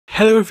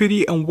Hello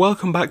everybody and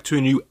welcome back to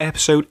a new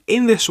episode.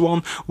 In this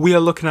one we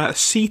are looking at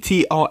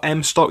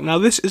Ctrm stock. Now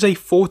this is a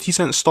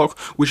 40-cent stock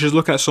which is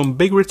looking at some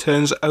big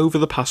returns over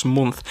the past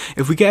month.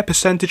 If we get a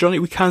percentage on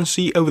it, we can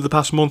see over the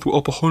past month we're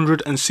up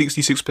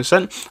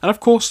 166%, and of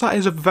course that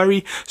is a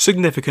very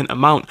significant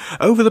amount.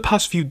 Over the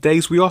past few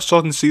days we are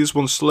starting to see this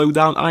one slow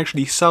down and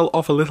actually sell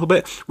off a little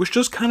bit, which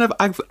does kind of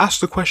ask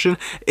the question,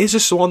 is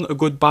this one a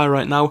good buy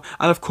right now?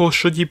 And of course,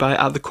 should you buy it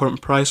at the current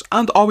price?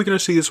 And are we going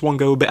to see this one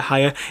go a bit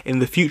higher in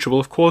the future?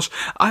 Well, of course,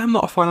 I am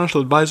not a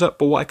financial advisor,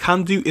 but what I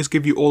can do is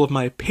give you all of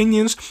my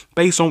opinions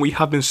based on what we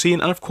have been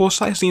seeing, and of course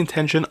that is the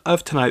intention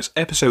of tonight's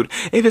episode.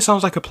 If it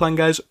sounds like a plan,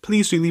 guys,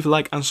 please do leave a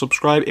like and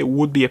subscribe, it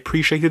would be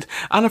appreciated.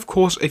 And of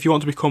course, if you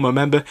want to become a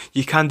member,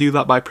 you can do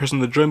that by pressing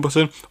the join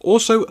button.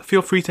 Also,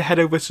 feel free to head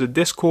over to the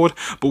Discord,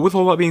 but with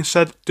all that being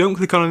said, don't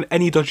click on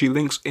any dodgy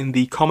links in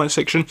the comment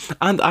section,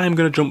 and I am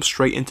going to jump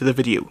straight into the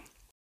video.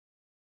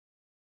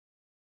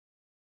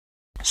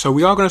 So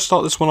we are going to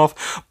start this one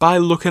off by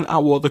looking at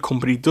what the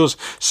company does.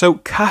 So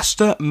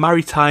Castor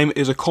Maritime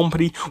is a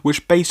company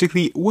which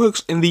basically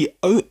works in the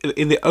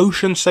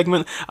ocean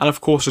segment and of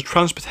course the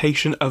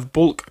transportation of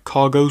bulk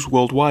cargoes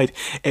worldwide.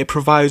 It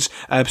provides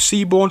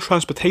seaborne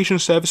transportation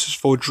services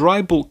for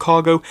dry bulk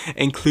cargo,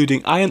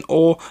 including iron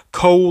ore,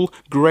 coal,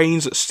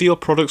 grains, steel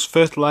products,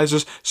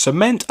 fertilizers,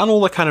 cement, and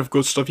all that kind of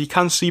good stuff. You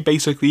can see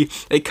basically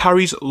it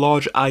carries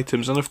large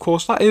items, and of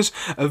course that is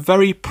a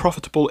very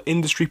profitable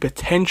industry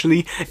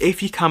potentially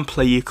if you can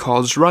play your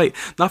cards right.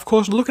 Now of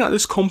course, looking at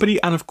this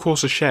company and of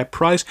course the share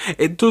price,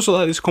 it does look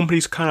like this company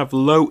is kind of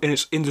low in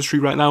its industry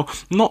right now.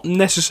 Not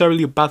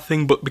necessarily a bad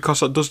thing, but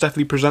because that does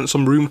definitely present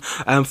some room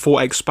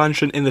for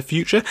expansion in the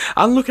future.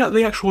 And looking at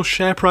the actual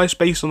share price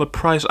based on the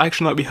price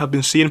action that we have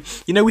been seeing,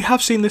 you know, we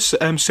have seen this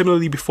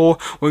similarly before,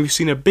 when we've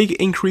seen a big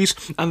increase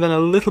and then a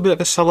little bit of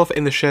a sell-off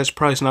in the shares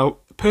price. Now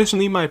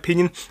personally, in my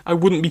opinion, I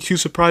wouldn't be too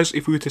surprised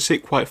if we were to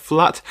sit quite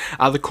flat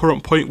at the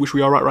current point which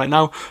we are at right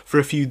now for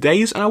a few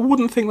days, and I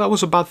wouldn't think that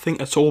was a bad thing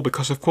at all,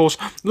 because of course,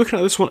 looking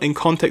at this one in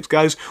context,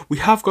 guys, we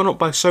have gone up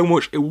by so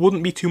much, it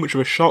wouldn't be too much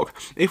of a shock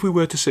if we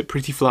were to sit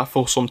pretty flat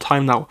for some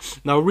time now.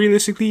 Now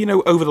realistically, you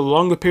know, over the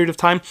longer period of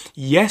time,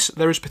 yes,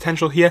 there is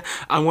potential here,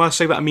 and when I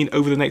say that, I mean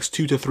over the next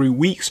 2 to 3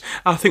 weeks,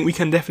 I think we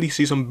can definitely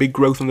see some big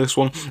growth on this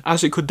one,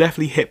 as it could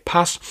definitely hit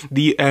past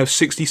the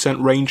 60-cent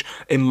range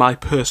in my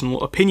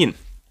personal opinion.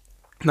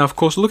 Now, of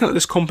course, looking at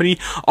this company,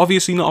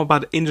 obviously not a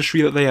bad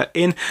industry that they are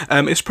in.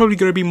 It's probably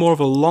going to be more of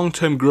a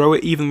long-term grower,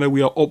 even though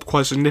we are up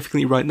quite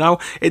significantly right now.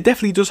 It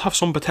definitely does have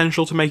some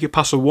potential to make it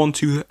past a $1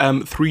 to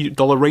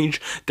 $3 range,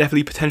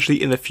 definitely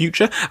potentially in the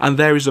future. And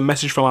there is a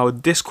message from our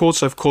Discord,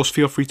 so of course,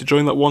 feel free to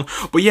join that one.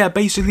 But yeah,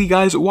 basically,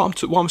 guys,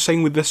 what I'm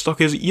saying with this stock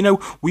is, you know,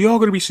 we are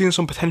going to be seeing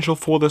some potential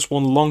for this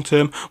one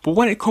long-term. But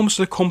when it comes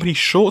to the company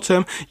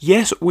short-term,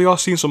 yes, we are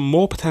seeing some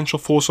more potential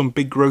for some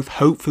big growth,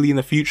 hopefully in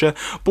the future.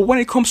 But when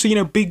it comes to, you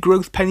know, big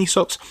growth penny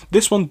stocks,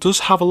 this one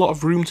does have a lot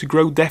of room to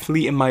grow,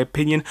 definitely in my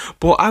opinion,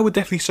 but I would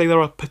definitely say there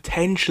are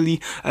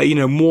potentially you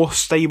know, more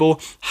stable,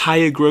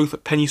 higher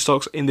growth penny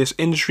stocks in this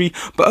industry.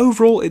 But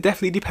overall, it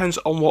definitely depends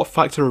on what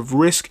factor of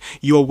risk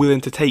you're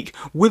willing to take.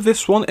 With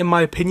this one, in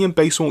my opinion,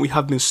 based on what we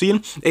have been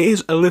seeing, it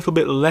is a little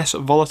bit less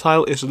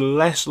volatile, it's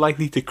less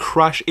likely to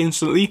crash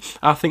instantly.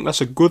 I think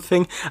that's a good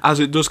thing, as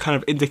it does kind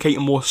of indicate a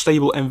more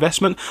stable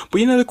investment. But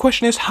you know, the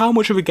question is, how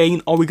much of a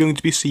gain are we going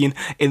to be seeing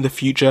in the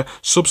future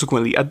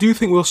subsequently? I do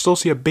think we'll still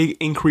see a big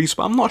increase,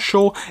 but I'm not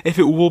sure if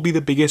it will be the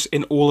biggest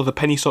in all of the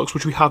penny stocks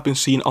which we have been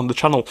seeing on the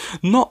channel.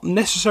 Not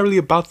necessarily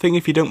a bad thing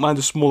if you don't mind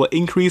a smaller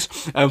increase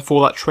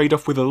for that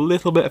trade-off with a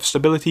little bit of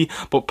stability,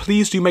 but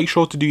please do make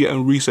sure to do your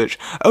own research.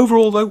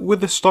 Overall though,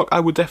 with this stock, I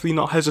would definitely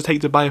not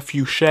hesitate to buy a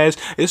few shares.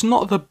 It's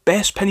not the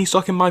best penny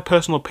stock in my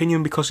personal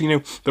opinion, because, you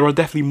know, there are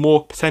definitely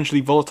more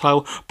potentially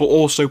volatile but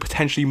also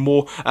potentially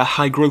more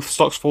high growth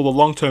stocks for the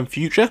long-term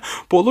future.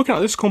 But looking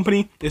at this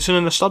company, it's in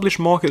an established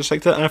market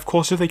sector, and of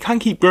course if they can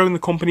keep growing the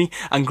company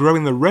and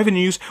growing the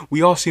revenues,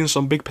 we are seeing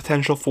some big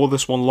potential for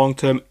this one long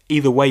term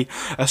either way.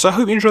 So I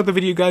hope you enjoyed the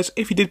video, guys.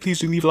 If you did, please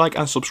do leave a like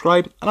and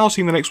subscribe, and I'll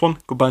see you in the next one.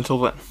 Goodbye until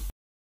then.